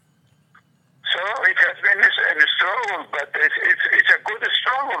it has been a struggle, but it's a good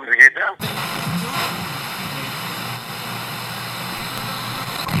struggle, you know.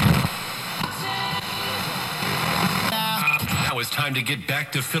 Now it's time to get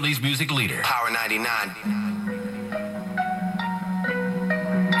back to Philly's music leader, Power 99.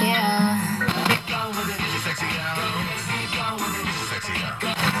 Yeah.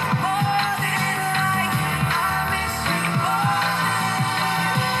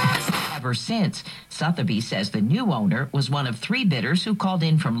 Ever since, Sotheby says the new owner was one of 3 bidders who called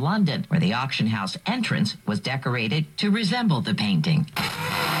in from London, where the auction house entrance was decorated to resemble the painting.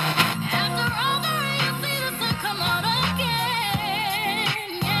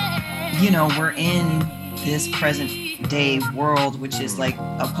 You know, we're in this present day world, which is like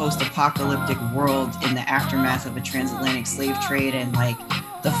a post-apocalyptic world in the aftermath of a transatlantic slave trade and like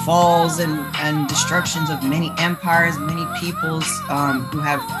the falls and destructions of many empires, many peoples who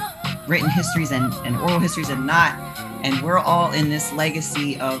have written histories and oral histories and not. And we're all in this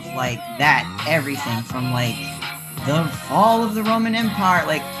legacy of like that, everything from like the fall of the Roman Empire.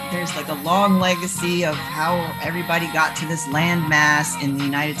 Like there's like a long legacy of how everybody got to this landmass in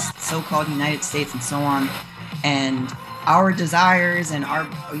the so-called United States and so on. And our desires and our,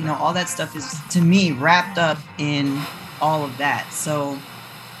 you know, all that stuff is, to me, wrapped up in all of that. So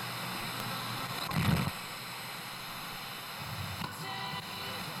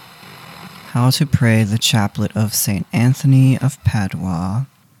How to pray the chaplet of Saint Anthony of Padua.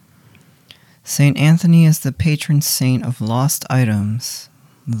 Saint Anthony is the patron saint of lost items,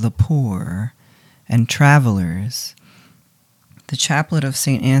 the poor, and travelers. The chaplet of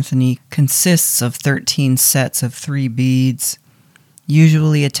Saint Anthony consists of 13 sets of 3 beads.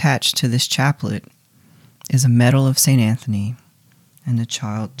 Usually attached to this chaplet is a medal of Saint Anthony and a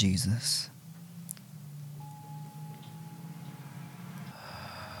child Jesus.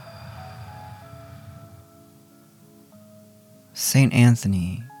 Saint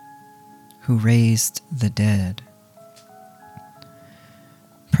Anthony, who raised the dead,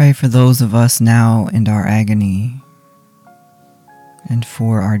 pray for those of us now in our agony, and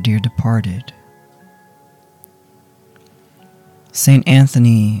for our dear departed. Saint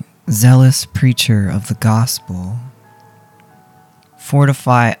Anthony, zealous preacher of the gospel,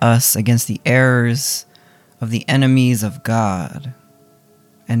 fortify us against the errors of the enemies of God,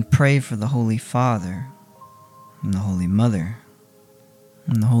 and pray for the Holy Father, and the Holy Mother,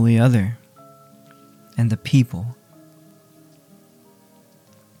 and the Holy Other, and the people.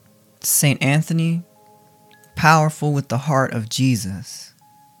 Saint Anthony, powerful with the heart of Jesus,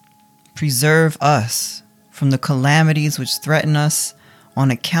 preserve us from the calamities which threaten us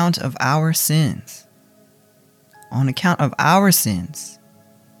on account of our sins. On account of our sins,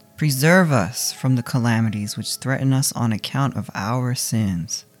 preserve us from the calamities which threaten us on account of our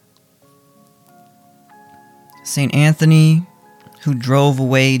sins. Saint Anthony, who drove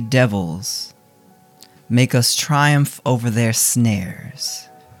away devils, make us triumph over their snares.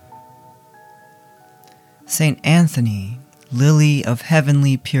 Saint Anthony, lily of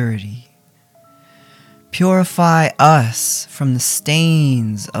heavenly purity, purify us from the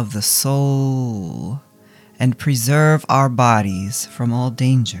stains of the soul and preserve our bodies from all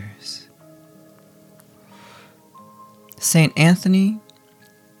dangers. Saint Anthony,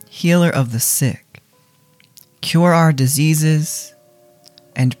 healer of the sick, cure our diseases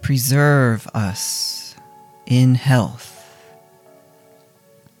and preserve us in health.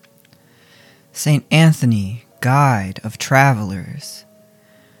 Saint Anthony, guide of travelers,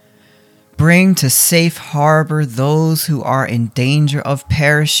 bring to safe harbor those who are in danger of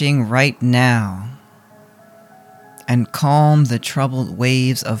perishing right now, and calm the troubled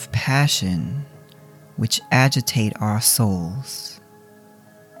waves of passion which agitate our souls.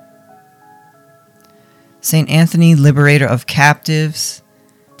 Saint Anthony, liberator of captives,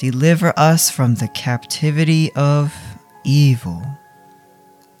 deliver us from the captivity of evil.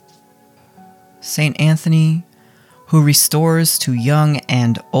 Saint Anthony, who restores to young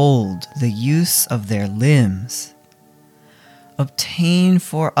and old the use of their limbs, obtain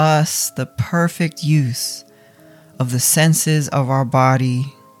for us the perfect use of the senses of our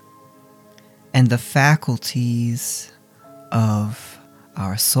body and the faculties of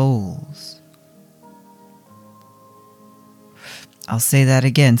our souls. I'll say that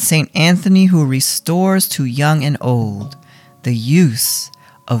again. Saint Anthony, who restores to young and old the use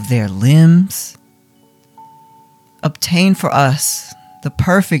of their limbs, obtain for us the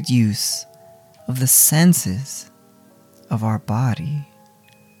perfect use of the senses of our body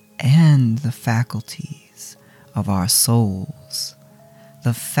and the faculties of our souls.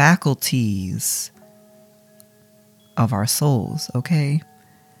 The faculties of our souls, okay?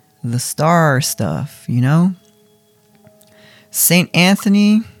 the star stuff, you know? Saint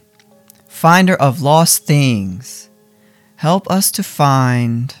Anthony, finder of lost things, help us to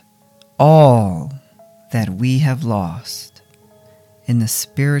find all that we have lost in the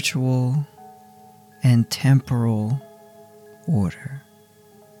spiritual and temporal order.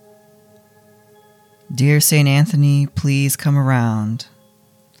 Dear Saint Anthony, please come around.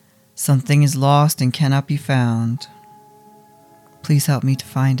 Something is lost and cannot be found. Please help me to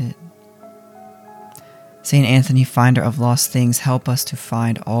find it. Saint Anthony, finder of lost things, help us to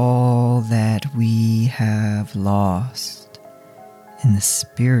find all that we have lost in the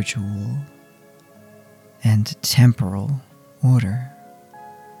spiritual and temporal order.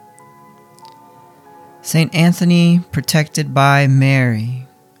 Saint Anthony, protected by Mary,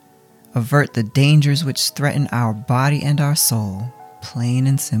 avert the dangers which threaten our body and our soul, plain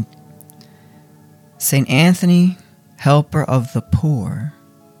and simple. Saint Anthony, helper of the poor,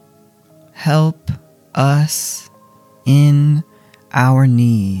 help us in our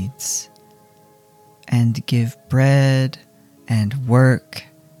needs and give bread and work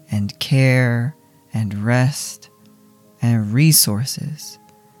and care and rest and resources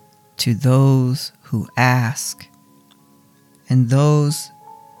to those who ask and those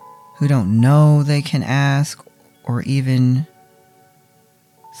who don't know they can ask or even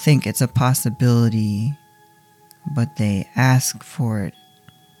think it's a possibility, but they ask for it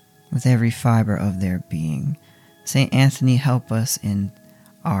with every fiber of their being. Saint Anthony, help us in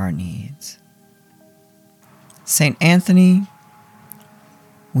our needs. Saint Anthony,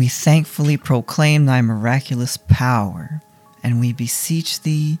 we thankfully proclaim thy miraculous power, and we beseech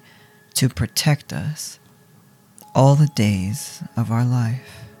thee to protect us all the days of our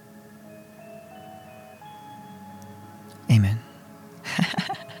life. Amen.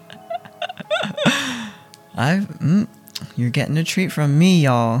 You're getting a treat from me,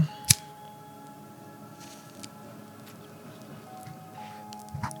 y'all.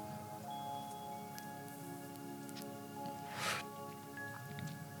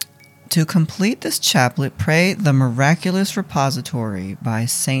 To complete this chaplet, pray the Miraculous Repository by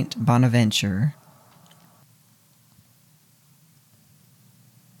Saint Bonaventure.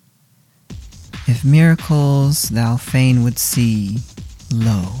 If miracles thou fain would see,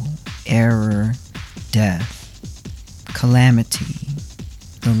 lo, error, death, calamity,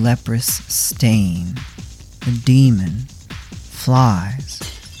 the leprous stain, the demon flies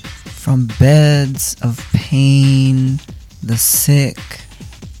from beds of pain, the sick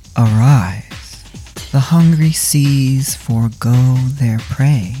arise, the hungry seas forego their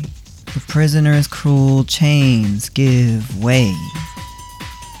prey, the prisoner's cruel chains give way,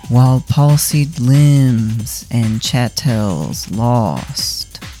 while palsied limbs and chattels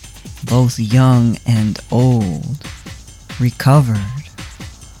lost, both young and old, recovered,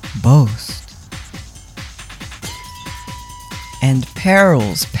 boast. And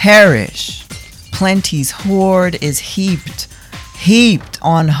perils perish, plenty's hoard is heaped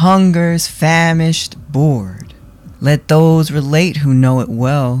on hunger's famished board. Let those relate who know it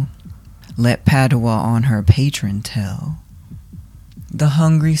well, let Padua on her patron tell. The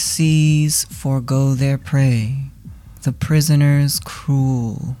hungry seas forego their prey, the prisoner's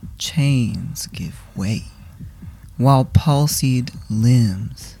cruel chains give way, while palsied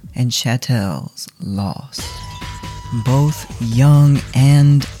limbs and chattels lost, both young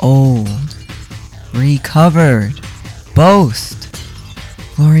and old, recovered, boast.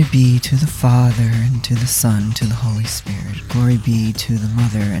 Glory be to the Father, and to the Son, to the Holy Spirit. Glory be to the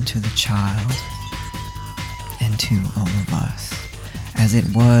Mother, and to the Child, and to all of us, as it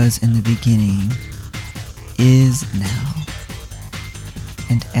was in the beginning, is now,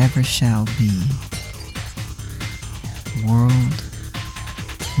 and ever shall be, world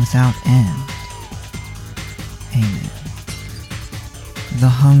without end. Amen. The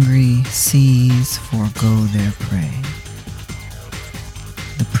hungry seas forego their prey,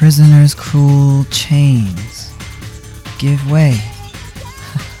 the prisoner's cruel chains give way,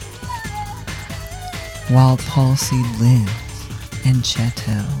 while palsied limbs and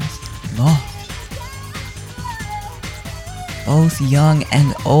chattels lost, both young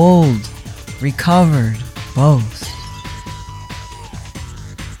and old, recovered, boast.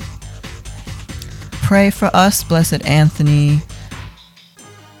 Pray for us, Blessed Anthony,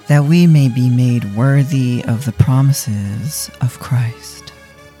 that we may be made worthy of the promises of Christ.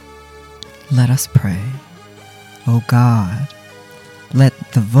 Let us pray. O God, let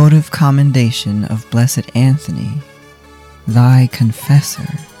the votive commendation of Blessed Anthony, thy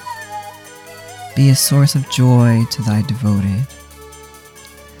confessor, be a source of joy to thy devoted,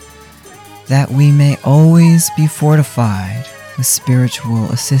 that we may always be fortified with spiritual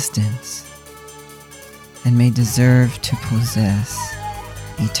assistance and may deserve to possess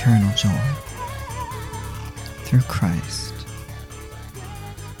eternal joy through Christ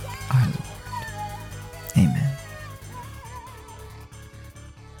our Lord. Amen.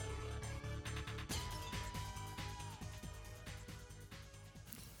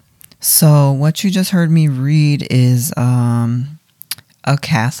 So what you just heard me read is a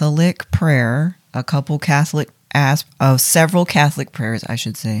Catholic prayer, several Catholic prayers, I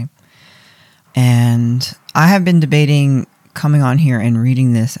should say. And I have been debating coming on here and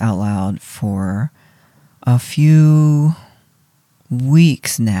reading this out loud for a few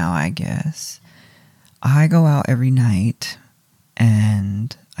weeks now, I guess. I go out every night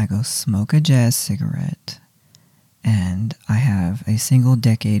and I go smoke a jazz cigarette. And I have a single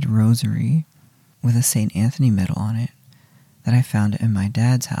decade rosary with a St. Anthony medal on it that I found in my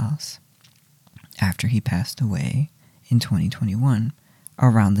dad's house after he passed away in 2021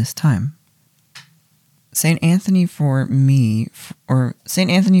 around this time. St. Anthony for me, or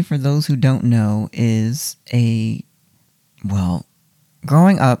St. Anthony for those who don't know, is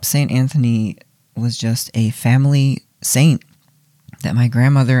growing up, St. Anthony was just a family saint that my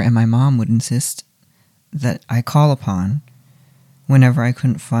grandmother and my mom would insist that I call upon whenever I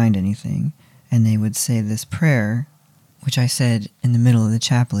couldn't find anything. And they would say this prayer, which I said in the middle of the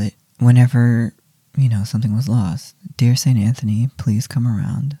chaplet whenever, something was lost. Dear St. Anthony, please come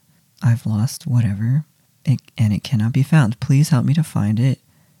around. I've lost whatever, and it cannot be found. Please help me to find it,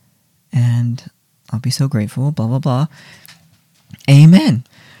 and I'll be so grateful, blah, blah, blah. Amen.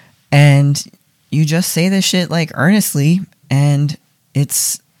 And you just say this shit earnestly, and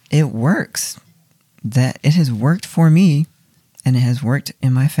it works. That it has worked for me, and it has worked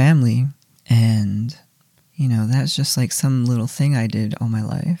in my family, and that's just some little thing I did all my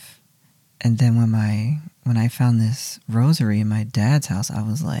life. And then when I found this rosary in my dad's house, I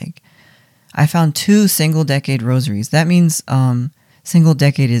was like, I found 2 single decade rosaries. That means single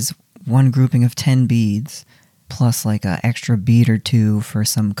decade is one grouping of 10 beads plus an extra bead or 2 for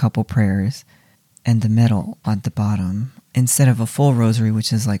some couple prayers, and the medal at the bottom, instead of a full rosary,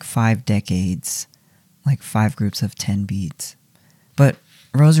 which is 5 decades. 5 groups of 10 beads. But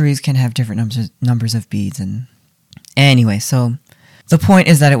rosaries can have different numbers of beads. And anyway, so the point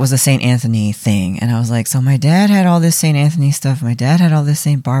is that it was a St. Anthony thing. And I was like, so my dad had all this St. Anthony stuff. My dad had all this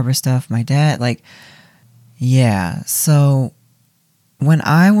St. Barbara stuff. My dad, yeah. So when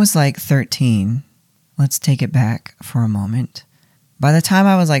I was 13, let's take it back for a moment. By the time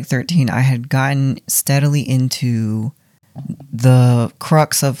I was 13, I had gotten steadily into the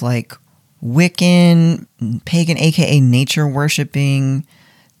crux of Wiccan, pagan, aka nature worshipping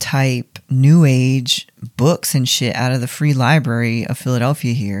type New Age books and shit out of the Free Library of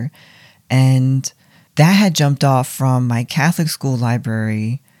Philadelphia here. And that had jumped off from my Catholic school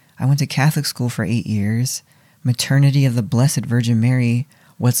library. I went to Catholic school for 8 years. Maternity of the Blessed Virgin Mary,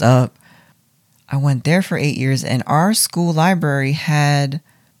 what's up? I went there for 8 years, and our school library had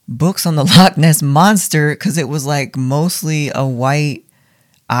books on the Loch Ness Monster because it was mostly a white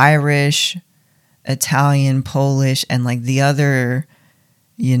Irish, Italian, Polish, and the other,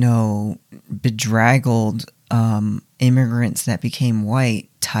 bedraggled immigrants that became white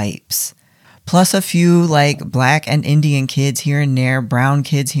types. Plus a few black and Indian kids here and there, brown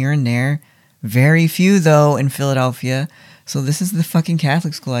kids here and there. Very few though in Philadelphia. So this is the fucking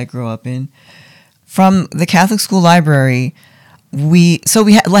Catholic school I grew up in. From the Catholic school library, we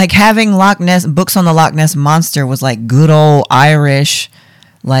had having Loch Ness books on the Loch Ness Monster was good old Irish,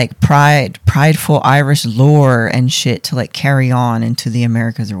 prideful Irish lore and shit to carry on into the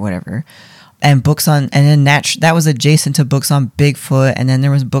Americas or whatever. And books on, and then that was adjacent to books on Bigfoot, and then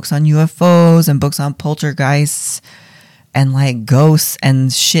there was books on UFOs and books on poltergeists and ghosts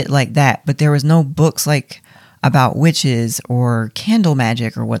and shit like that. But there was no books about witches or candle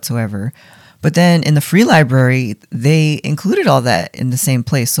magic or whatsoever. But then in the Free Library, they included all that in the same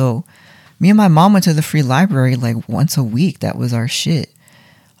place. So me and my mom went to the Free Library once a week. That was our shit.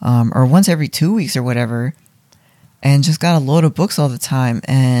 Or once every 2 weeks or whatever, and just got a load of books all the time.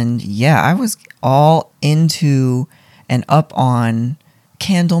 And yeah, I was all into and up on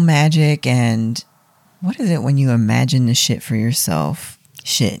candle magic and what is it when you imagine the shit for yourself?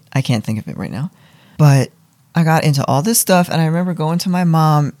 Shit, I can't think of it right now. But I got into all this stuff, and I remember going to my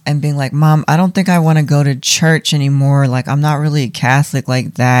mom and being like, Mom, I don't think I want to go to church anymore. I'm not really Catholic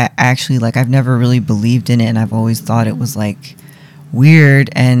like that. Actually, I've never really believed in it, and I've always thought it was weird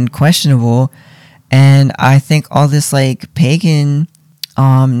and questionable, and I think all this pagan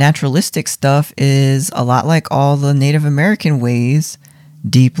naturalistic stuff is a lot like all the Native American ways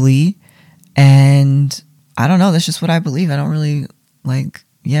deeply, and I don't know. That's just what I believe. I don't really like,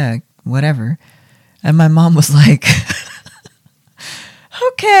 yeah, whatever. And my mom was like,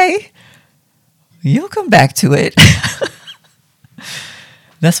 okay, you'll come back to it.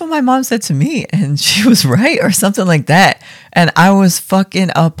 That's what my mom said to me, and she was right, or something like that. And I was fucking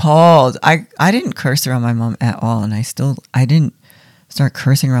appalled. I didn't curse around my mom at all, and I didn't start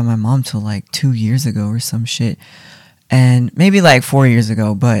cursing around my mom till like 2 years ago or some shit. And maybe like 4 years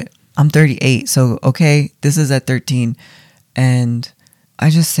ago, but I'm 38, so okay, this is at 13. And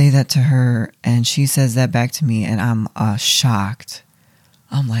I just say that to her, and she says that back to me, and I'm shocked.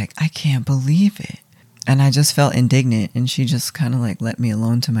 I'm like, I can't believe it. And I just felt indignant, and she just kind of like let me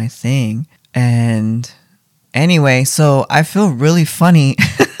alone to my thing. And anyway, so I feel really funny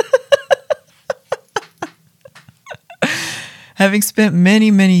having spent many,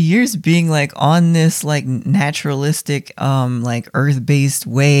 many years being like on this like naturalistic, like earth-based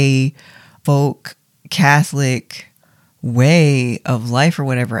way, folk Catholic way of life or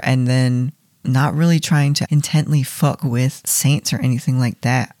whatever, and then not really trying to intently fuck with saints or anything like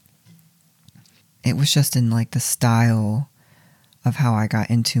that. It was just in like the style of how I got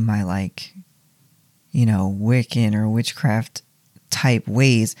into my like, you know, Wiccan or witchcraft type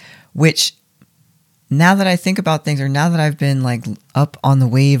ways, which now that I think about things, or now that I've been like up on the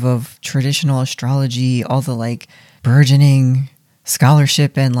wave of traditional astrology, all the like burgeoning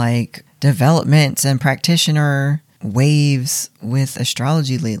scholarship and like developments and practitioner waves with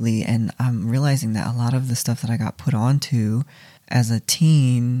astrology lately, and I'm realizing that a lot of the stuff that I got put onto as a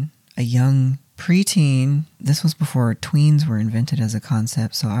teen, a young preteen, this was before tweens were invented as a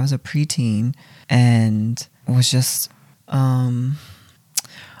concept, so I was a preteen and was just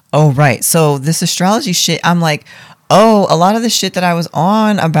oh right, so this astrology shit, I'm like, oh, a lot of the shit that I was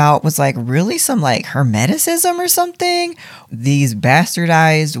on about was like really some like hermeticism or something, these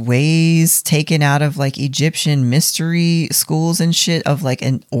bastardized ways taken out of like Egyptian mystery schools and shit, of like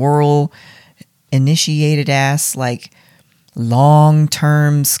an oral initiated ass like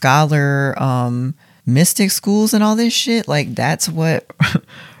long-term scholar mystic schools and all this shit. Like that's what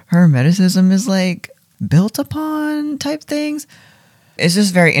hermeticism is like built upon type things. It's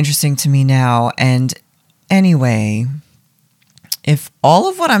just very interesting to me now. And anyway, if all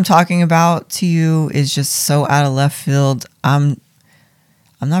of what I'm talking about to you is just so out of left field, I'm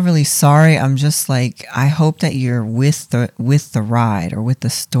not really sorry. I'm just like, I hope that you're with the ride or with the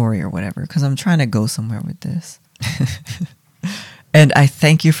story or whatever, because I'm trying to go somewhere with this. And I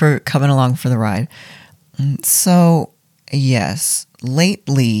thank you for coming along for the ride. So, yes,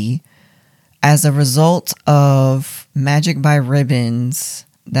 lately, as a result of Magic by Ribbons,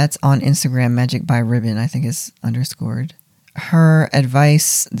 that's on Instagram, Magic by Ribbon, I think is underscored, her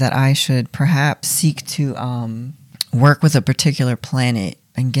advice that I should perhaps seek to work with a particular planet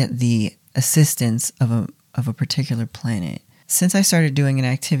and get the assistance of a particular planet. Since I started doing an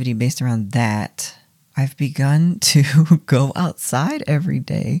activity based around that, I've begun to go outside every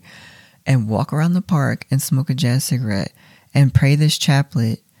day and walk around the park and smoke a jazz cigarette and pray this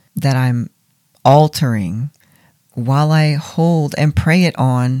chaplet that I'm altering while I hold and pray it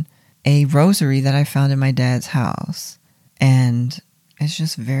on a rosary that I found in my dad's house. And it's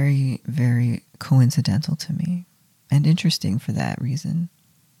just very, very coincidental to me and interesting for that reason.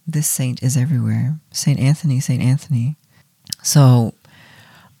 This saint is everywhere. Saint Anthony, Saint Anthony. So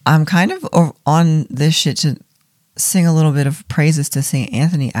I'm kind of on this shit to sing a little bit of praises to Saint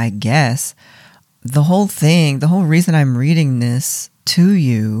Anthony, I guess. The whole reason I'm reading this to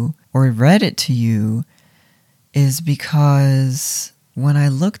you or read it to you is because when I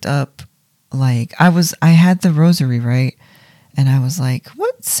looked up, like I had the rosary, right? And I was like,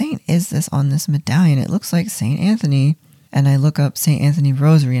 what saint is this on this medallion? It looks like Saint Anthony. And I look up Saint Anthony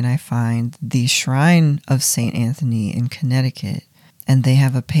Rosary and I find the Shrine of Saint Anthony in Connecticut. And they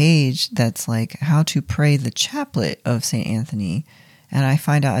have a page that's like how to pray the chaplet of Saint Anthony. And I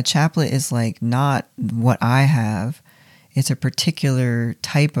find out a chaplet is like not what I have. It's a particular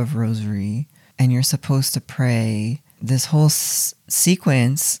type of rosary. And you're supposed to pray this whole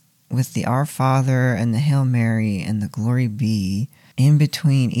sequence with the Our Father and the Hail Mary and the Glory Be in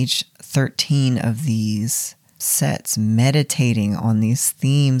between each 13 of these sets, meditating on these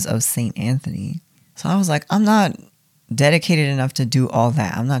themes of Saint Anthony. So I was like, I'm not dedicated enough to do all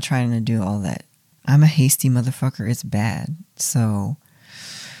that. I'm not trying to do all that. I'm a hasty motherfucker. It's bad. So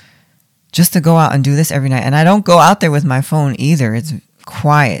just to go out and do this every night. And I don't go out there with my phone either. It's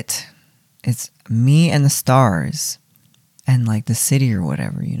quiet. It's me and the stars and like the city or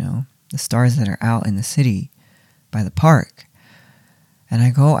whatever, you know, the stars that are out in the city by the park. And I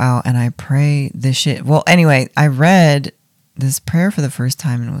go out and I pray this shit. Well, anyway, I read this prayer for the first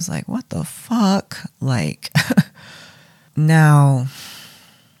time and was like, what the fuck? Like, now,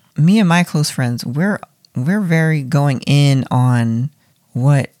 me and my close friends, we're very going in on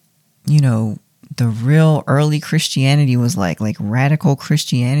what, the real early Christianity was like radical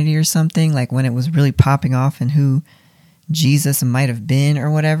Christianity or something, like when it was really popping off and who Jesus might have been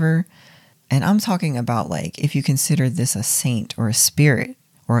or whatever. And I'm talking about like, if you consider this a saint or a spirit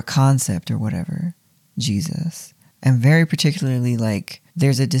or a concept or whatever, Jesus. And very particularly, like,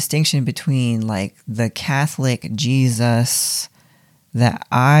 there's a distinction between like the Catholic Jesus that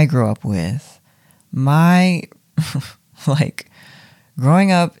I grew up with. My, like,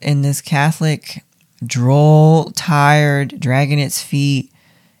 growing up in this Catholic, droll, tired, dragging its feet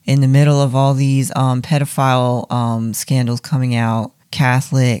in the middle of all these pedophile scandals coming out,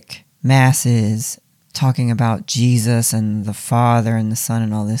 Catholic masses talking about Jesus and the Father and the Son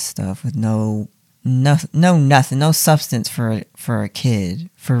and all this stuff with no substance for a kid,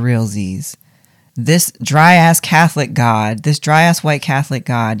 for realsies. This dry ass Catholic God, this dry ass white Catholic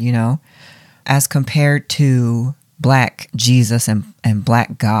God, as compared to black Jesus and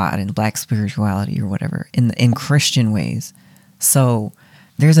black God and black spirituality or whatever in Christian ways. So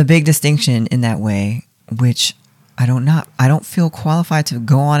there's a big distinction in that way, which I don't feel qualified to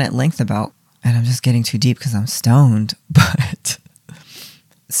go on at length about, and I'm just getting too deep because I'm stoned. But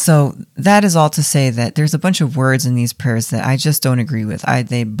so that is all to say that there's a bunch of words in these prayers that I just don't agree with.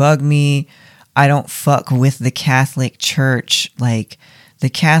 They bug me. I don't fuck with the Catholic Church. Like, the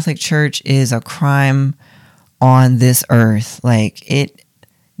Catholic Church is a crime on this earth. Like, it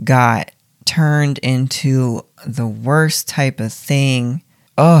got turned into the worst type of thing.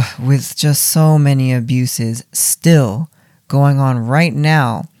 With just so many abuses still going on right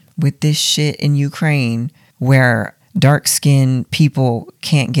now with this shit in Ukraine, where dark-skinned people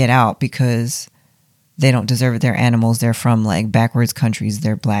can't get out because they don't deserve it. They're animals. They're from like backwards countries.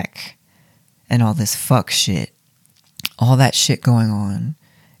 They're black and all this fuck shit. All that shit going on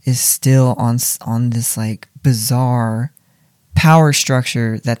is still on this like bizarre power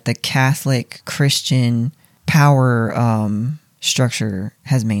structure that the Catholic Christian power structure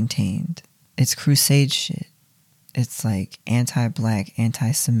has maintained. It's crusade shit. It's like anti-black,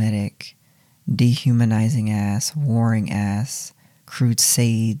 anti-Semitic, dehumanizing ass, warring ass,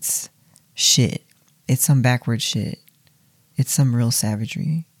 crusades shit. It's some backward shit. It's some real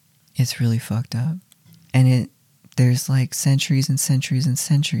savagery. It's really fucked up. And there's like centuries and centuries and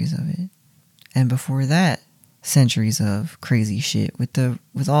centuries of it. And before that, centuries of crazy shit with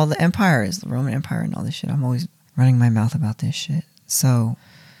all the empires, the Roman Empire and all this shit. I'm always running my mouth about this shit. So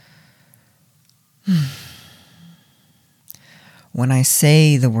when I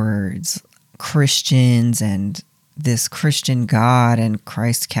say the words Christians and this Christian God and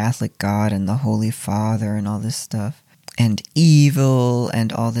Christ Catholic God and the Holy Father and all this stuff and evil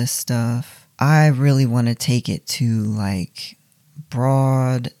and all this stuff, I really want to take it to like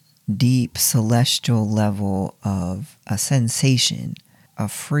broad, deep, celestial level of a sensation, a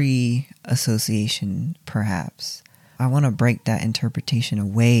free association, perhaps. I want to break that interpretation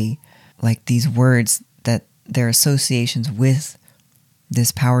away, like these words that they're associations with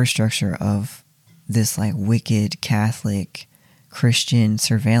this power structure of this like wicked Catholic Christian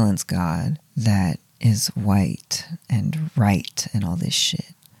surveillance God that is white and right and all this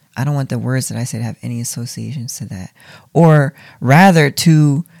shit. I don't want the words that I said have any associations to that. Or rather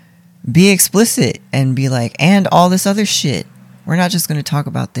to be explicit and be like, and all this other shit. We're not just going to talk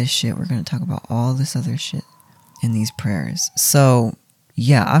about this shit. We're going to talk about all this other shit in these prayers. So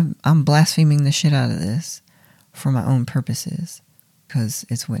yeah, I'm blaspheming the shit out of this for my own purposes because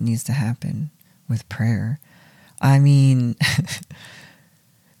it's what needs to happen with prayer. I mean,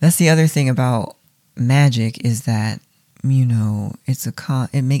 that's the other thing about magic is that,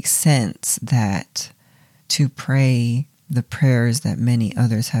 it makes sense that to pray the prayers that many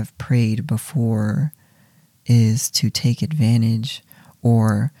others have prayed before is to take advantage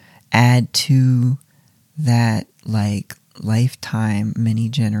or add to that like lifetime, many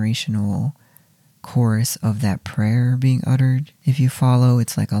generational chorus of that prayer being uttered. If you follow,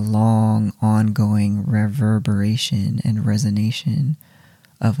 it's like a long, ongoing reverberation and resonation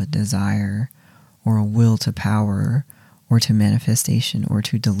of a desire or a will to power or to manifestation or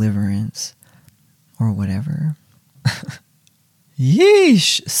to deliverance or whatever.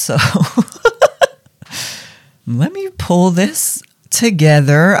 Yeesh. So let me pull this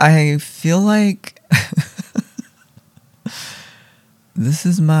together. I feel like this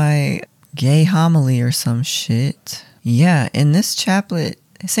is my gay homily or some shit. Yeah, in this chaplet,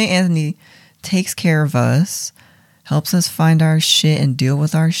 St. Anthony takes care of us, helps us find our shit and deal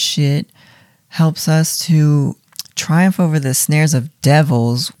with our shit, helps us to triumph over the snares of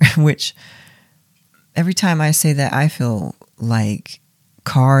devils, which every time I say that, I feel like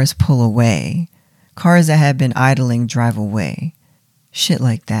cars pull away. Cars that have been idling drive away. Shit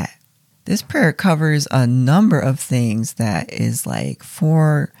like that. This prayer covers a number of things that is like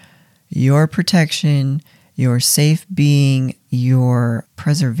for your protection, your safe being, your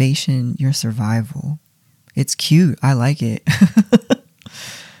preservation, your survival. It's cute. I like it.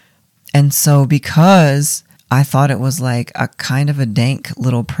 And so because I thought it was like a kind of a dank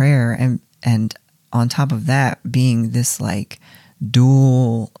little prayer, and on top of that being this like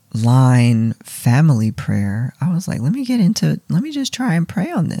dual line family prayer, I was like, let me just try and pray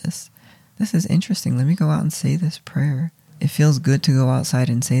on this. This is interesting. Let me go out and say this prayer. It feels good to go outside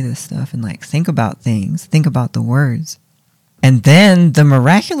and say this stuff and like think about things, think about the words. And then the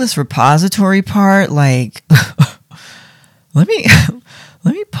miraculous repository part, like, let me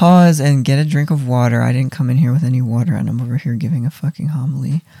pause and get a drink of water. I didn't come in here with any water, and I'm over here giving a fucking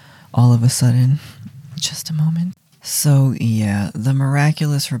homily all of a sudden. Just a moment. So yeah, the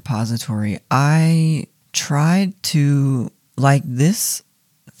miraculous repository. I tried to, like, this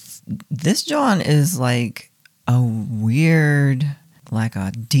John is like a weird, like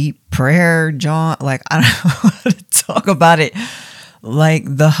a deep prayer John. Like, I don't know how to talk about it. Like,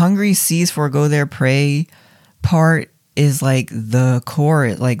 the hungry seas forego their prey part is like the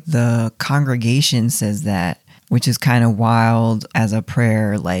core, like the congregation says that, which is kind of wild as a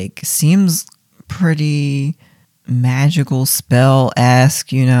prayer. Like, seems pretty magical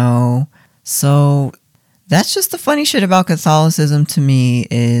spell-esque, you know. So that's just the funny shit about Catholicism to me,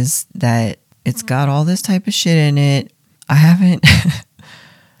 is that it's got all this type of shit in it. I haven't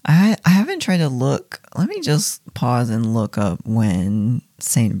I haven't tried to look. Let me just pause and look up when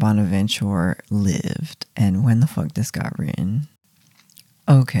Saint Bonaventure lived and when the fuck this got written.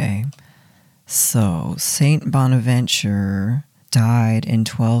 Okay. So Saint Bonaventure died in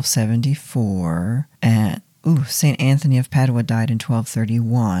 1274, and Saint Anthony of Padua died in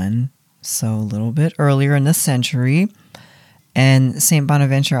 1231, so a little bit earlier in the century. And Saint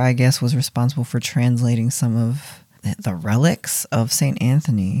Bonaventure, I guess, was responsible for translating some of the relics of Saint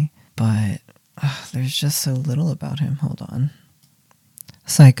Anthony, but there's just so little about him. Hold on.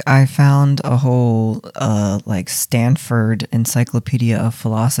 It's like I found a whole like Stanford Encyclopedia of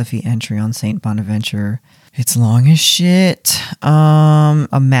Philosophy entry on Saint Bonaventure. It's long as shit.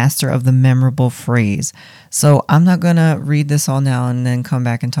 A master of the memorable phrase. So I'm not gonna read this all now and then come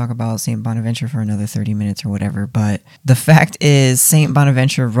back and talk about Saint Bonaventure for another 30 minutes or whatever. But the fact is, Saint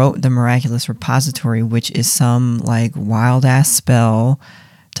Bonaventure wrote the miraculous repository, which is some like wild ass spell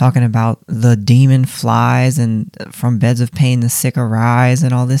talking about the demon flies and from beds of pain the sick arise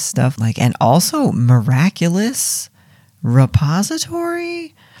and all this stuff. Like, and also miraculous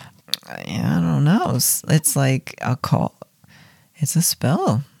repository. I don't know. It's like a call. It's a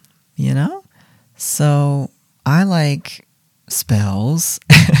spell, you know? So I like spells.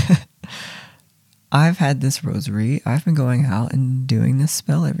 I've had this rosary. I've been going out and doing this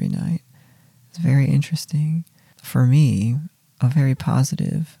spell every night. It's very interesting. For me, a very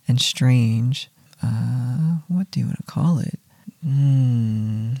positive and strange, what do you want to call it?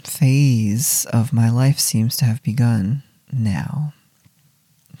 Phase of my life seems to have begun now.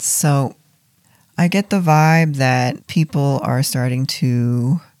 So I get the vibe that people are starting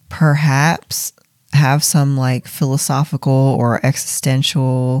to perhaps have some like philosophical or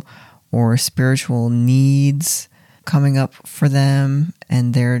existential or spiritual needs coming up for them,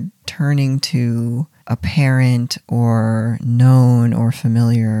 and they're turning to apparent or known or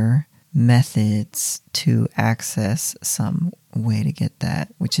familiar methods to access some way to get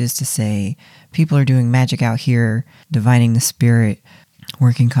that, which is to say, people are doing magic out here, divining the spirit,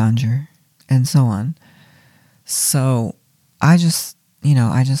 working conjure, and so on. So I just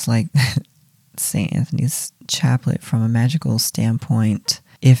like St. Anthony's Chaplet from a magical standpoint,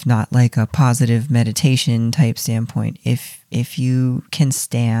 if not like a positive meditation type standpoint. If you can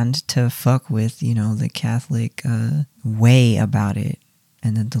stand to fuck with, you know, the Catholic way about it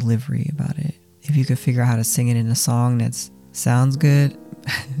and the delivery about it, if you could figure out how to sing it in a song that sounds good,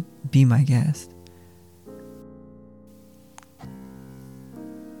 be my guest.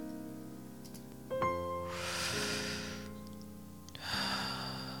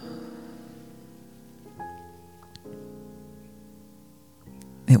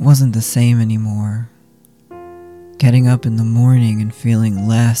 It wasn't the same anymore. Getting up in the morning and feeling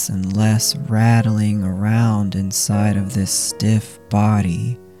less and less rattling around inside of this stiff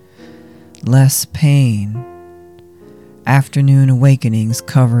body. Less pain. Afternoon awakenings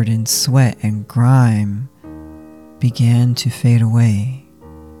covered in sweat and grime began to fade away.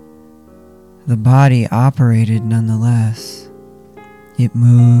 The body operated nonetheless. It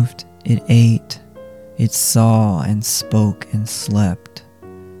moved, it ate, it saw and spoke and slept.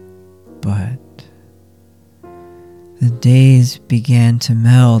 But the days began to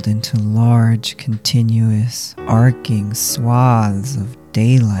meld into large, continuous, arcing swaths of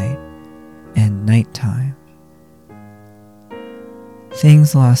daylight and nighttime.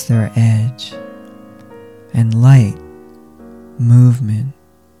 Things lost their edge, and light, movement,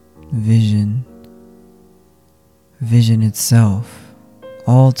 vision itself,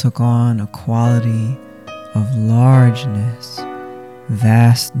 all took on a quality of largeness,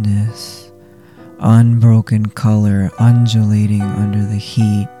 vastness, unbroken color undulating under the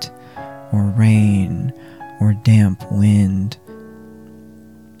heat or rain or damp wind.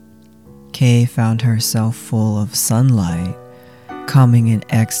 Kay found herself full of sunlight, coming in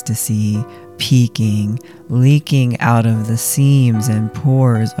ecstasy, peeking, leaking out of the seams and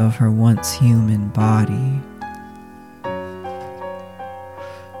pores of her once human body.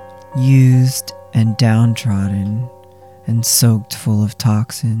 Used and downtrodden and soaked full of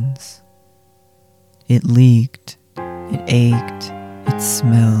toxins. It leaked, it ached, it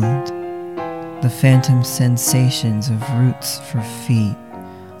smelled. The phantom sensations of roots for feet,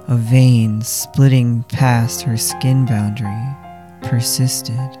 of veins splitting past her skin boundary,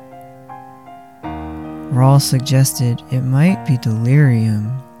 persisted. Rawl suggested it might be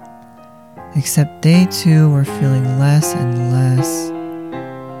delirium, except they too were feeling less and less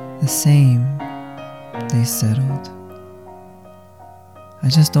the same, they settled. I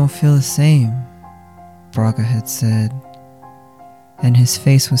just don't feel the same, Braga had said, and his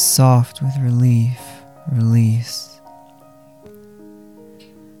face was soft with release.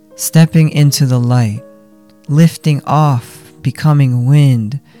 Stepping into the light, lifting off, becoming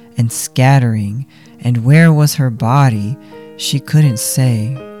wind and scattering, and where was her body, she couldn't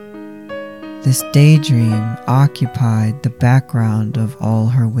say. This daydream occupied the background of all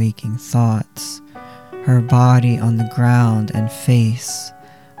her waking thoughts, her body on the ground and face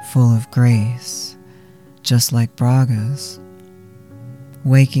full of grace, just like Braga's.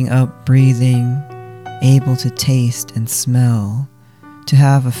 Waking up breathing, able to taste and smell, to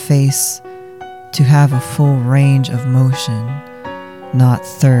have a face, to have a full range of motion, not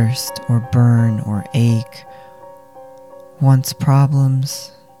thirst or burn or ache. Once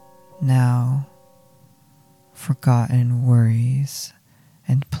problems, now forgotten worries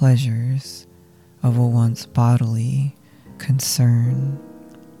and pleasures of a once bodily concern.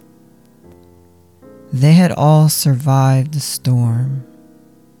 They had all survived the storm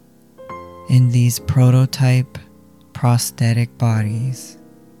in these prototype prosthetic bodies,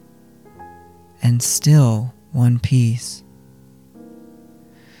 and still one piece.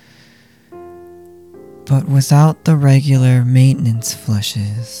 But without the regular maintenance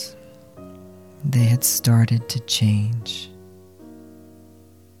flushes, they had started to change.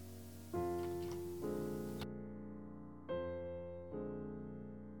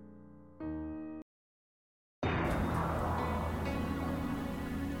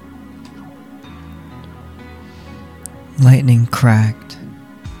 Lightning cracked,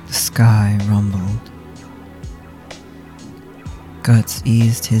 the sky rumbled. Guts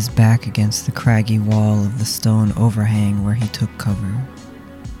eased his back against the craggy wall of the stone overhang where he took cover.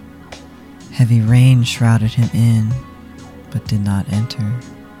 Heavy rain shrouded him in, but did not enter.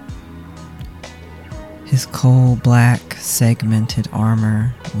 His coal-black, segmented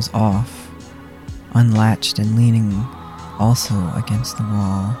armor was off, unlatched and leaning also against the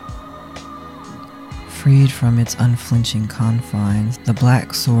wall. Freed from its unflinching confines, the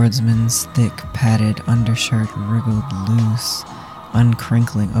black swordsman's thick, padded undershirt wriggled loose,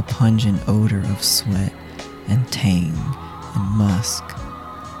 uncrinkling a pungent odor of sweat and tang and musk.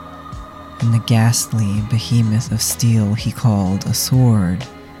 And the ghastly behemoth of steel he called a sword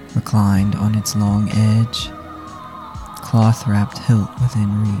reclined on its long edge, cloth-wrapped hilt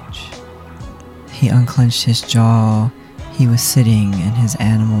within reach. He unclenched his jaw. He was sitting, and his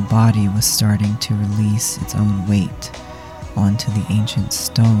animal body was starting to release its own weight onto the ancient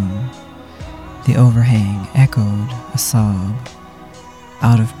stone. The overhang echoed a sob,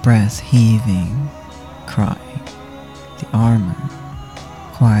 out of breath, heaving, crying. The armor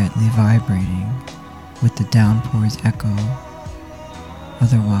quietly vibrating with the downpour's echo,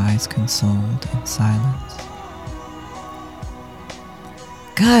 otherwise consoled in silence.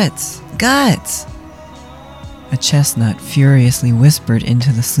 Guts! Guts! A chestnut furiously whispered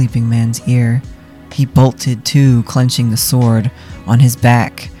into the sleeping man's ear. He bolted too, clenching the sword on his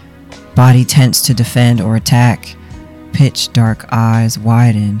back, body tense to defend or attack. Pitch-dark eyes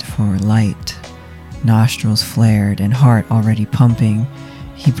widened for light, nostrils flared and heart already pumping.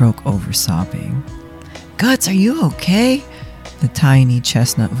 He broke over sobbing. Guts, are you okay? The tiny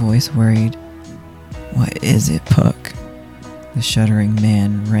chestnut voice worried. What is it, Puck? The shuddering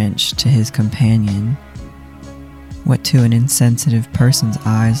man wrenched to his companion. What to an insensitive person's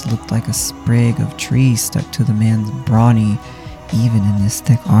eyes looked like a sprig of trees stuck to the man's brawny, even in this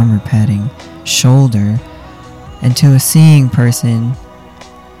thick armor padding, shoulder, and to a seeing person,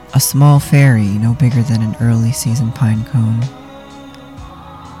 a small fairy no bigger than an early season pine cone.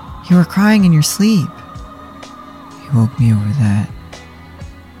 You were crying in your sleep. He woke me over that.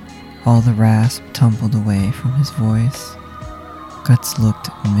 All the rasp tumbled away from his voice. Guts looked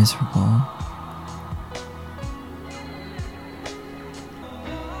miserable.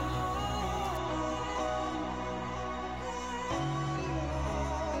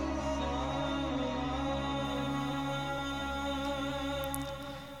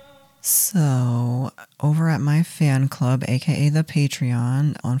 So, over at my fan club, aka the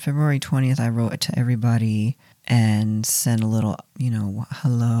Patreon, on February 20th, I wrote to everybody and sent a little,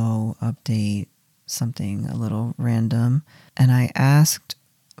 hello, update, something a little random. And I asked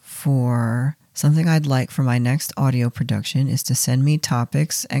for something I'd like for my next audio production is to send me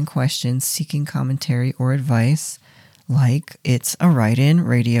topics and questions seeking commentary or advice, like it's a write-in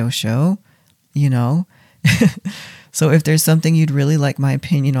radio show, So if there's something you'd really like my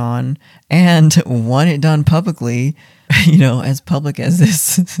opinion on and want it done publicly, as public as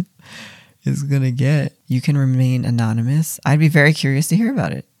this is going to get, you can remain anonymous. I'd be very curious to hear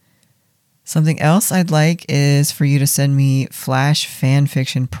about it. Something else I'd like is for you to send me flash fan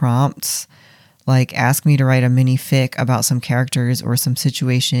fiction prompts, like ask me to write a mini fic about some characters or some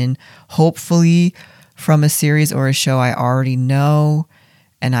situation, hopefully from a series or a show I already know,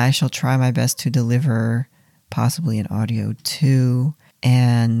 and I shall try my best to deliver possibly in audio too.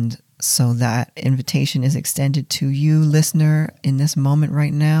 And so that invitation is extended to you, listener, in this moment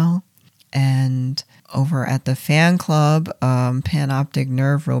right now. And over at the fan club, Panoptic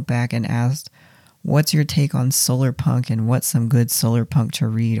Nerve wrote back and asked, what's your take on solar punk and what's some good solar punk to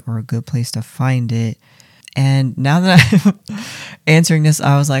read or a good place to find it? And now that I'm answering this,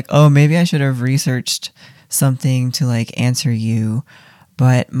 I was like, oh, maybe I should have researched something to answer you.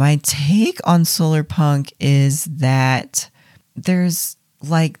 But my take on solar punk is that there's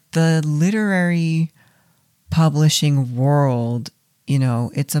the literary publishing world,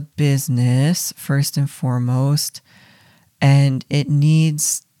 it's a business first and foremost, and it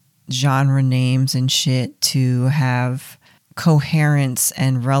needs genre names and shit to have coherence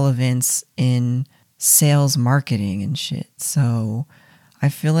and relevance in sales marketing and shit. So I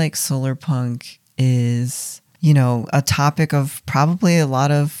feel like solar punk is a topic of probably a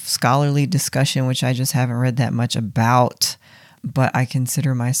lot of scholarly discussion, which I just haven't read that much about, but I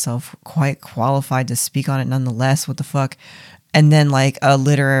consider myself quite qualified to speak on it nonetheless. What the fuck? And then a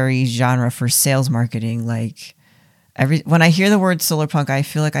literary genre for sales marketing. When I hear the word solar punk, I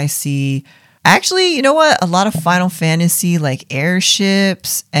feel like I see, actually, you know what? A lot of Final Fantasy,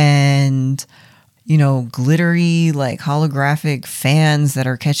 airships and glittery, holographic fans that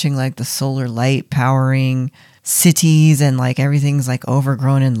are catching the solar light powering cities, and everything's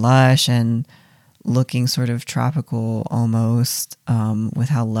overgrown and lush and looking sort of tropical almost, with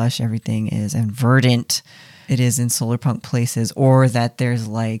how lush everything is and verdant it is in solar punk places, or that there's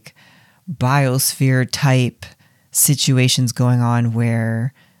biosphere type situations going on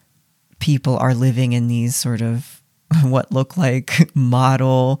where people are living in these sort of what look like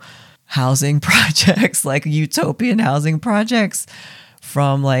model housing projects, utopian housing projects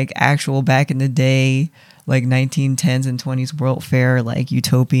from actual back in the day, 1910s and 20s World Fair,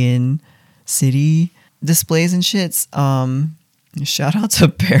 utopian city displays and shits. Shout out to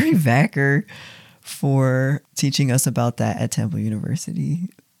Barry Vacker for teaching us about that at Temple University.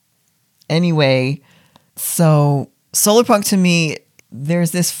 Anyway, so solar punk to me,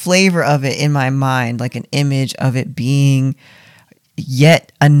 there's this flavor of it in my mind, an image of it being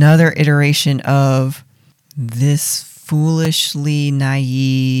yet another iteration of this foolishly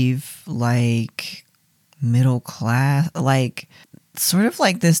naive, middle class, sort of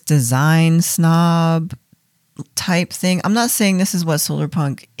this design snob type thing. I'm not saying this is what solar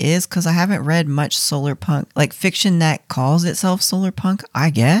punk is, because I haven't read much solar punk, fiction that calls itself solar punk, I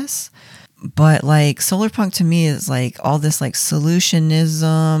guess. But solar punk to me is all this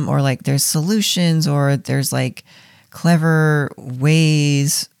solutionism, or there's solutions, or there's clever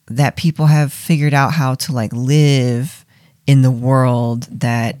ways that people have figured out how to live in the world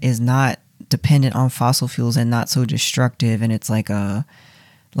that is not dependent on fossil fuels and not so destructive. And it's when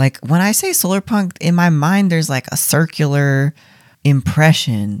I say solar punk, in my mind there's a circular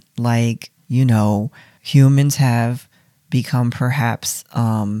impression, humans have become perhaps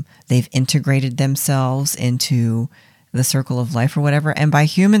they've integrated themselves into the circle of life or whatever. And by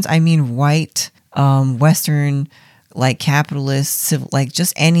humans, I mean white, Western, like capitalist, like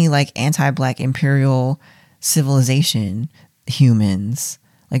just any like anti-black imperial civilization humans,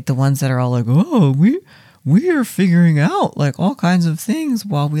 like the ones that are all like, oh, we are figuring out like all kinds of things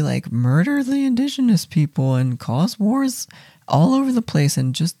while we like murder the indigenous people and cause wars all over the place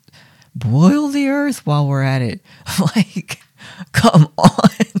and just boil the earth while we're at it. Like, come on.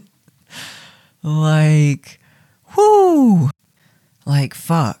 Like, whoo. Like,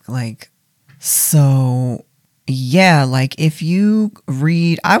 fuck. Like, so, yeah, like if you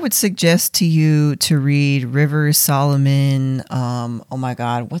read, I would suggest to you to read Rivers Solomon. Oh my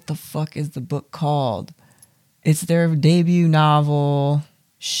God, what the fuck is the book called? It's their debut novel.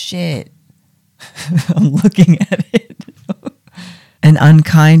 Shit. I'm looking at it. An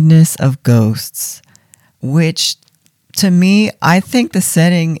Unkindness of Ghosts, which to me, I think the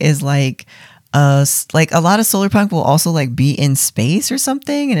setting is like a lot of solar punk will also like be in space or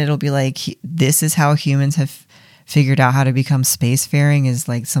something, and it'll be like this is how humans have figured out how to become spacefaring, is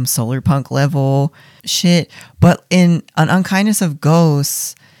like some solar punk level shit. But in An Unkindness of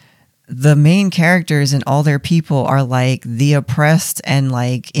Ghosts, the main characters and all their people are like the oppressed and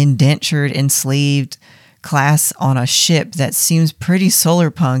like indentured, enslaved class on a ship that seems pretty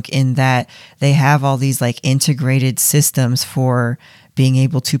solar punk in that they have all these like integrated systems for being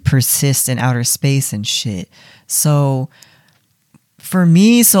able to persist in outer space and shit. So for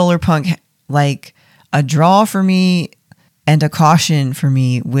me, solar punk, like a draw for me and a caution for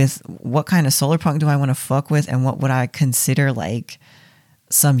me with what kind of solar punk do I want to fuck with and what would I consider like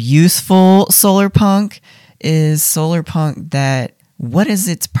some useful solar punk is solar punk that, what is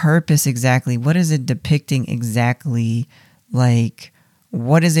its purpose exactly? What is it depicting exactly? Like,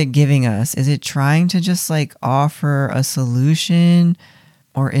 what is it giving us? Is it trying to just like offer a solution,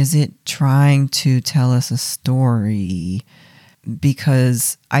 or is it trying to tell us a story?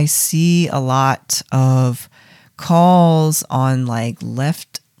 Because I see a lot of calls on like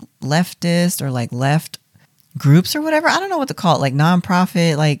leftist or like left groups or whatever. I don't know what to call it, like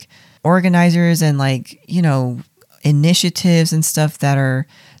nonprofit, like organizers and like, you know, initiatives and stuff that are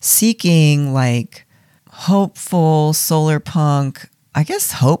seeking like hopeful solar punk. I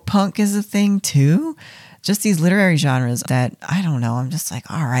guess hope punk is a thing too. Just these literary genres that, I don't know, I'm just like,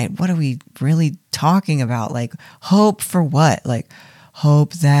 all right, what are we really talking about? Like hope for what? Like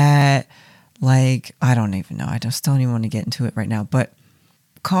hope that, like, I don't even know. I just don't even want to get into it right now. But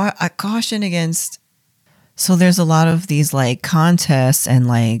I caution against, so there's a lot of these like contests and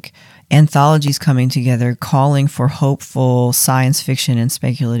like anthologies coming together calling for hopeful science fiction and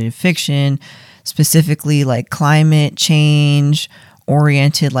speculative fiction, specifically like climate change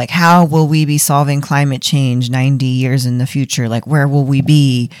oriented, like how will we be solving climate change 90 years in the future? Like where will we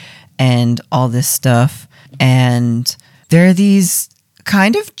be? And all this stuff. And there are these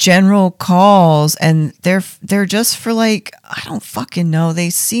kind of general calls, and they're just for like, I don't fucking know. They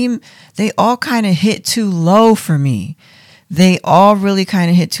all kind of hit too low for me. They all really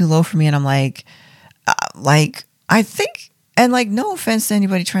kind of hit too low for me. And I'm like, I think, and like, no offense to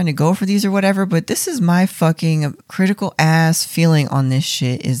anybody trying to go for these or whatever, but this is my fucking critical ass feeling on this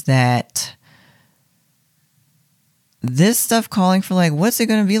shit, is that this stuff calling for like, what's it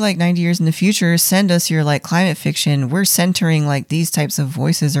going to be like 90 years in the future? Send us your like climate fiction. We're centering like these types of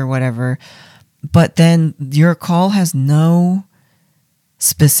voices or whatever. But then your call has no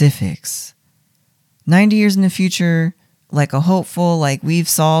specifics. 90 years in the future, like a hopeful, like we've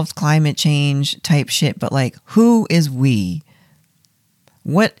solved climate change type shit. But like, who is we?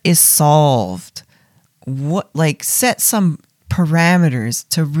 What is solved? What, like, set some parameters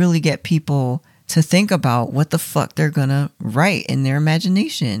to really get people to think about what the fuck they're gonna write in their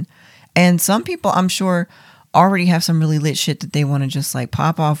imagination. And some people, I'm sure, already have some really lit shit that they want to just like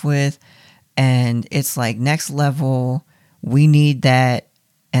pop off with, and it's like next level, we need that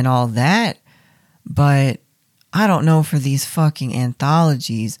and all that. But I don't know for these fucking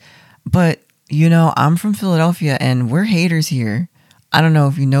anthologies. But you know, I'm from Philadelphia and we're haters here. I don't know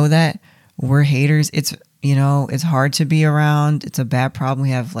if you know that. We're haters. It's, you know, it's hard to be around. It's a bad problem.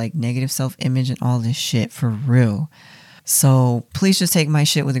 We have like negative self-image and all this shit, for real. So please just take my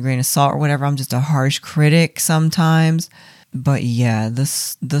shit with a grain of salt or whatever. I'm just a harsh critic sometimes. But yeah, the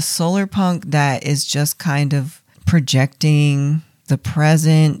solar punk that is just kind of projecting the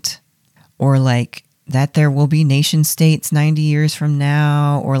present, or like that there will be nation states 90 years from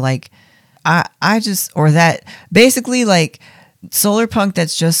now, or like or that basically like solar punk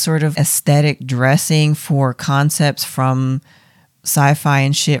that's just sort of aesthetic dressing for concepts from sci-fi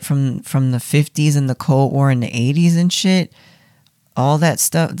and shit from the 50s and the Cold War and the 80s and shit. All that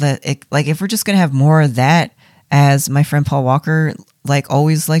stuff like if we're just gonna have more of that, as my friend Paul Walker like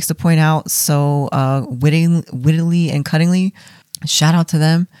always likes to point out so wittily and cuttingly, shout out to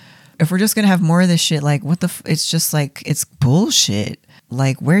them. If we're just gonna have more of this shit, like what the it's just like it's bullshit.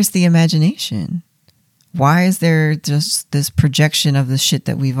 Like where's the imagination? Why is there just this projection of the shit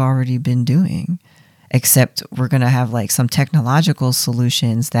that we've already been doing? Except we're gonna have like some technological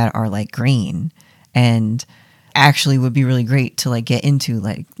solutions that are like green and actually would be really great to like get into,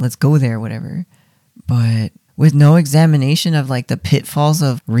 like let's go there, whatever. But with no examination of like the pitfalls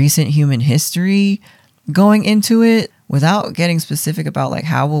of recent human history going into it, without getting specific about like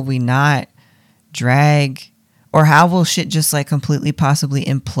how will we not drag, or how will shit just like completely possibly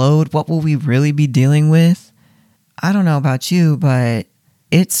implode, what will we really be dealing with? I don't know about you, but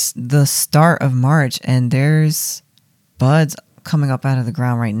it's the start of March and there's buds coming up out of the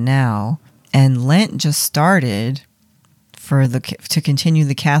ground right now. And Lent just started to continue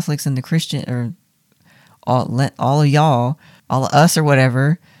the Catholics and the Christian, or all of y'all, all of us or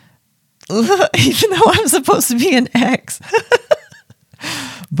whatever, even though I'm supposed to be an ex.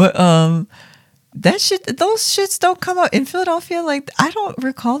 But those shits don't come out in Philadelphia. Like I don't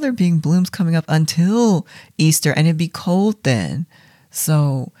recall there being blooms coming up until Easter, and it'd be cold then.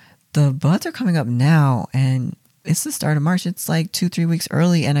 So the buds are coming up now, and it's the start of March. It's like 2-3 weeks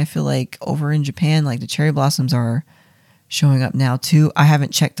early, and I feel like over in Japan, like the cherry blossoms are showing up now too. I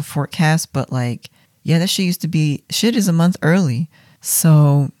haven't checked the forecast, but like, yeah, that shit used to be, shit is a month early.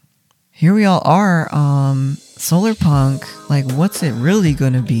 So here we all are, solar punk, like what's it really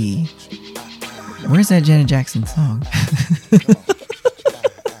gonna be? Where's that Janet Jackson song?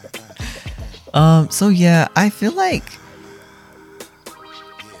 So yeah, I feel like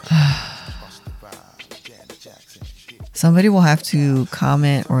somebody will have to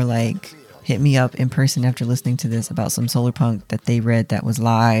comment or like hit me up in person after listening to this about some solar punk that they read that was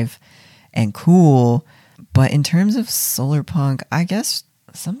live and cool. But in terms of solar punk, I guess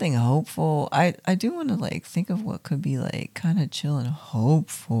something hopeful. I do want to like think of what could be like kind of chill and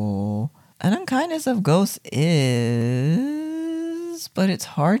hopeful. An Unkindness of Ghosts is, but it's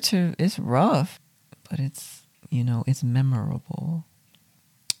rough, but it's, you know, it's memorable.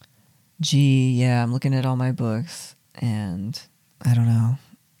 Gee, yeah, I'm looking at all my books and I don't know.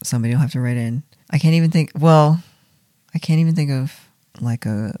 Somebody will have to write in. I can't even think of like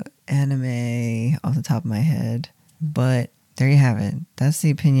a anime off the top of my head, but there you have it. That's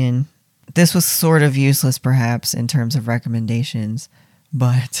the opinion. This was sort of useless perhaps in terms of recommendations,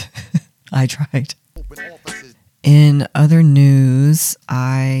 but I tried. In other news,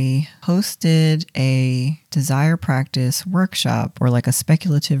 I hosted a desire practice workshop, or like a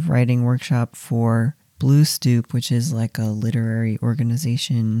speculative writing workshop for Blue Stoop, which is like a literary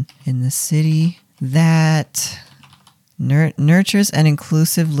organization in the city that nurtures an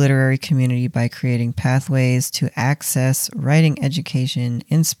inclusive literary community by creating pathways to access writing education,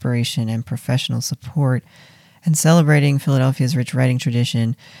 inspiration, and professional support, and celebrating Philadelphia's rich writing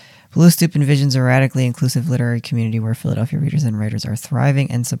tradition. Blue Stoop envisions a radically inclusive literary community where Philadelphia readers and writers are thriving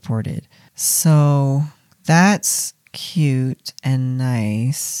and supported. So that's cute and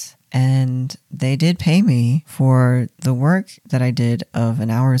nice. And they did pay me for the work that I did of an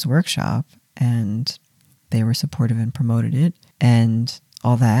hour's workshop, and they were supportive and promoted it and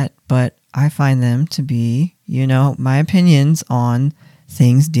all that. But I find them to be, you know, my opinions on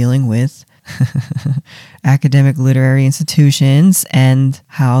things dealing with academic literary institutions and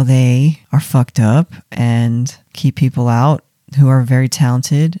how they are fucked up and keep people out who are very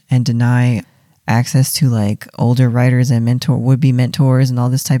talented and deny access to like older writers and would-be mentors and all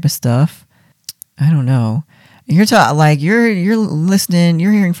this type of stuff. I don't know. You're listening,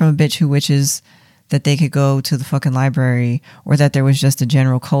 you're hearing from a bitch who wishes that they could go to the fucking library, or that there was just a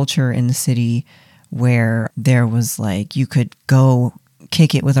general culture in the city where there was like, you could go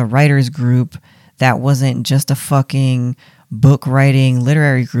kick it with a writers group that wasn't just a fucking book writing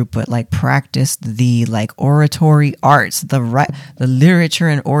literary group, but like practiced the like oratory arts, the literature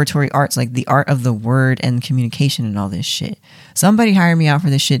and oratory arts, like the art of the word and communication and all this shit. Somebody hire me out for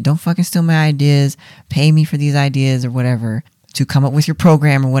this shit. Don't fucking steal my ideas. Pay me for these ideas or whatever to come up with your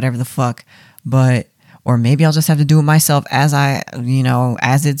program or whatever the fuck. But, or maybe I'll just have to do it myself as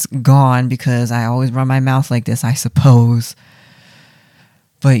it's gone, because I always run my mouth like this, I suppose.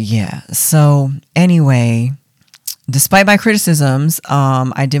 But yeah, so anyway, despite my criticisms,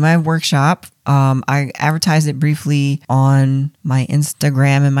 I did my workshop. I advertised it briefly on my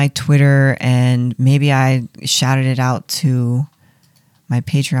Instagram and my Twitter, and maybe I shouted it out to my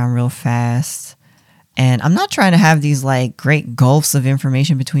Patreon real fast. And I'm not trying to have these like great gulfs of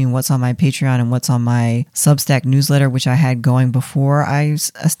information between what's on my Patreon and what's on my Substack newsletter, which I had going before I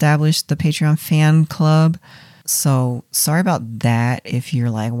established the Patreon fan club. So sorry about that if you're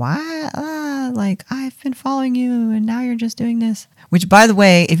like, why? Like, I've been following you and now you're just doing this. Which, by the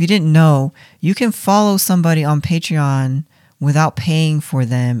way, if you didn't know, you can follow somebody on Patreon without paying for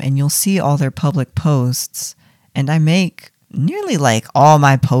them and you'll see all their public posts. And I make nearly like all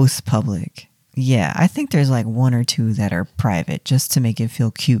my posts public. Yeah, I think there's like one or two that are private just to make it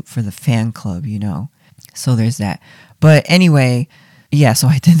feel cute for the fan club, you know. So there's that. But anyway, yeah, so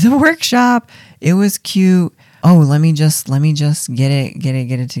I did the workshop. It was cute. Oh, let me just get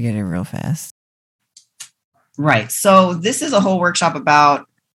it together real fast. Right. So this is a whole workshop about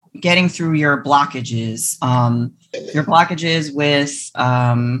getting through your blockages. Your blockages with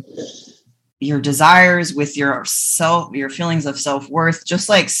your desires, with your feelings of self-worth, just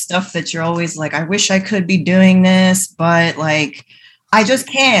like stuff that you're always like, I wish I could be doing this, but like, I just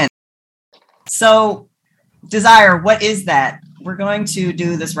can't. So desire, what is that? We're going to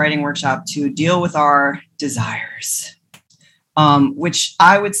do this writing workshop to deal with our desires, which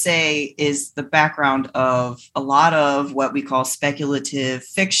I would say is the background of a lot of what we call speculative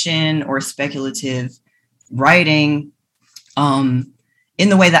fiction or speculative writing, in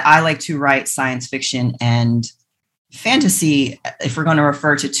the way that I like to write science fiction and fantasy, if we're going to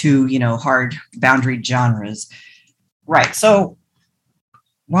refer to two, hard boundary genres. Right. So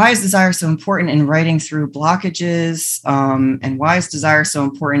why is desire so important in writing through blockages? And why is desire so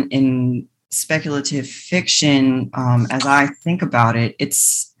important in speculative fiction? As I think about it,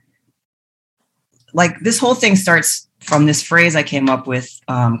 it's like this whole thing starts from this phrase I came up with,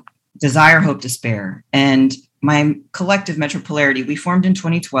 desire, hope, despair. And my collective Metropolarity, we formed in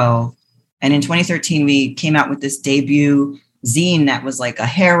 2012. And in 2013, we came out with this debut zine that was like a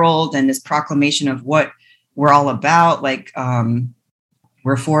herald and this proclamation of what we're all about. Like,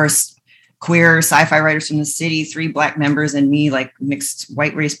 we're four queer sci-fi writers from the city, 3 Black members and me, like mixed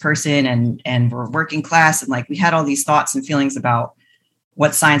white race person, and we're working class. And like, we had all these thoughts and feelings about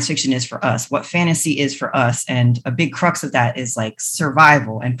what science fiction is for us, what fantasy is for us. And a big crux of that is like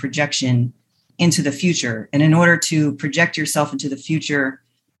survival and projection into the future. And in order to project yourself into the future,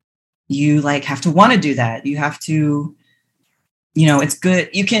 you like have to want to do that. You have to, it's good.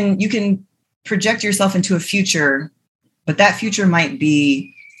 You can project yourself into a future, but that future might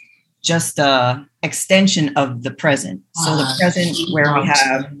be just a extension of the present. So the present where we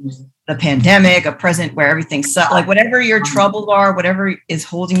have the pandemic, a present where everything's like whatever your troubles are, whatever is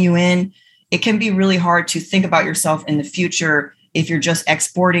holding you in, it can be really hard to think about yourself in the future if you're just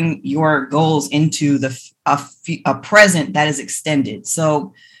exporting your goals into a present that is extended.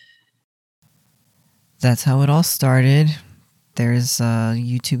 So that's how it all started. There's a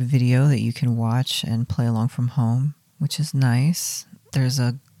YouTube video that you can watch and play along from home, which is nice. There's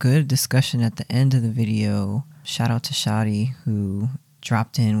a good discussion at the end of the video. Shout out to Shadi, who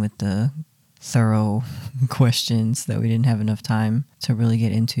dropped in with the thorough questions that we didn't have enough time to really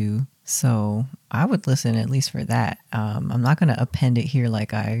get into. So I would listen at least for that. I'm not going to append it here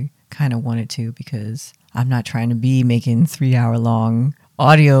like I kind of wanted to, because I'm not trying to be making 3-hour-long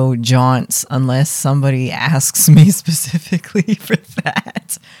audio jaunts unless somebody asks me specifically for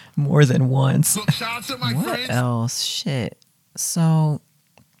that more than once. What else? Shit. So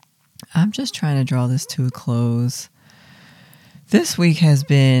I'm just trying to draw this to a close. This week has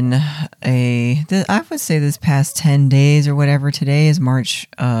been I would say this past 10 days or whatever. Today is March.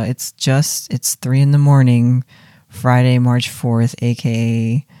 It's 3 a.m, Friday, March 4th,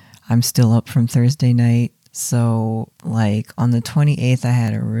 aka I'm still up from Thursday night. So like on the 28th, I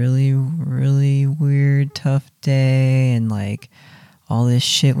had a really, really weird, tough day, and like all this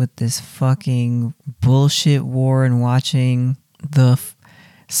shit with this fucking bullshit war and watching the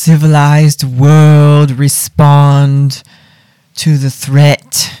civilized world respond to the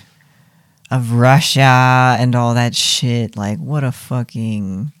threat of Russia and all that shit. Like, what a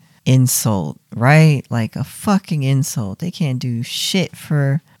fucking insult, right? Like a fucking insult. They can't do shit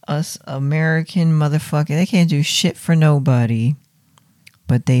for us American motherfucker. They can't do shit for nobody,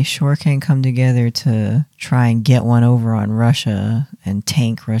 but they sure can come together to try and get one over on Russia and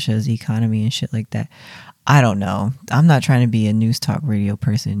tank Russia's economy and shit like that. I don't know. I'm not trying to be a news talk radio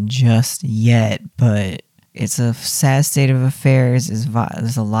person just yet, but it's a sad state of affairs.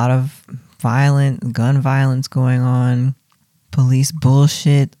 There's a lot of gun violence going on, police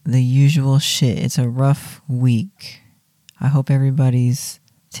bullshit, the usual shit. It's a rough week. I hope everybody's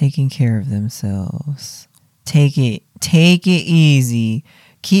taking care of themselves. Take it easy.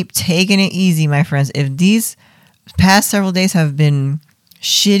 Keep taking it easy, my friends. If these past several days have been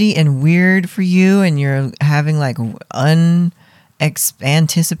shitty and weird for you, and you're having like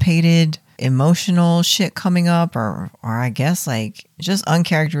unanticipated emotional shit coming up, or I guess like just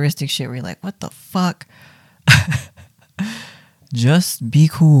uncharacteristic shit where you're like, what the fuck? Just be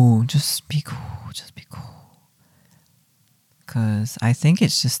cool. Just be cool. Just be cool. Because I think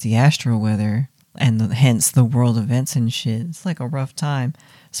it's just the astral weather and hence the world events and shit. It's like a rough time.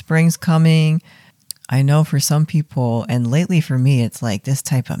 Spring's coming. I know for some people, and lately for me, it's like this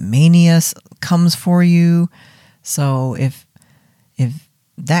type of mania comes for you. So if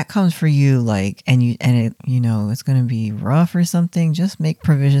that comes for you, like, and it, you know, it's going to be rough or something, just make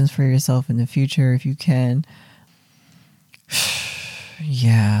provisions for yourself in the future if you can.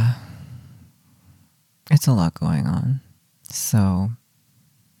 Yeah. It's a lot going on. So,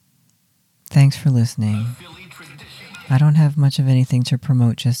 thanks for listening. I don't have much of anything to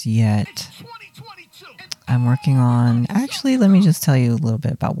promote just yet. I'm working on... Actually, let me just tell you a little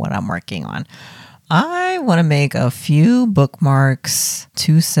bit about what I'm working on. I want to make a few bookmarks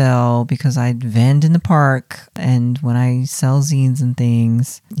to sell because I vend in the park, and when I sell zines and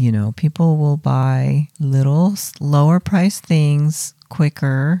things, you know, people will buy little lower priced things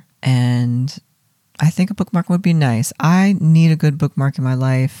quicker, and I think a bookmark would be nice. I need a good bookmark in my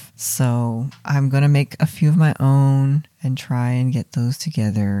life, so I'm going to make a few of my own and try and get those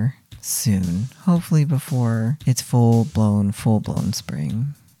together soon. Hopefully before it's full-blown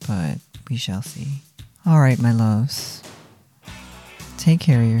spring, but we shall see. All right, my loves. Take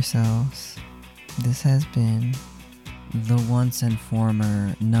care of yourselves. This has been the once and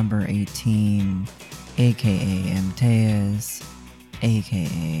former number 18, a.k.a. Mtez,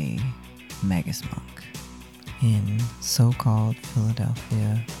 a.k.a. Magus Monk. In so-called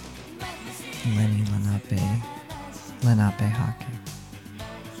Philadelphia, Lenny Lenape Hockey.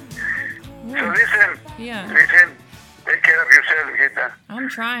 So listen. Yeah. Listen. Take care of yourself, Gita. I'm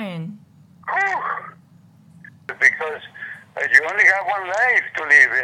trying. Because you only have one life to live.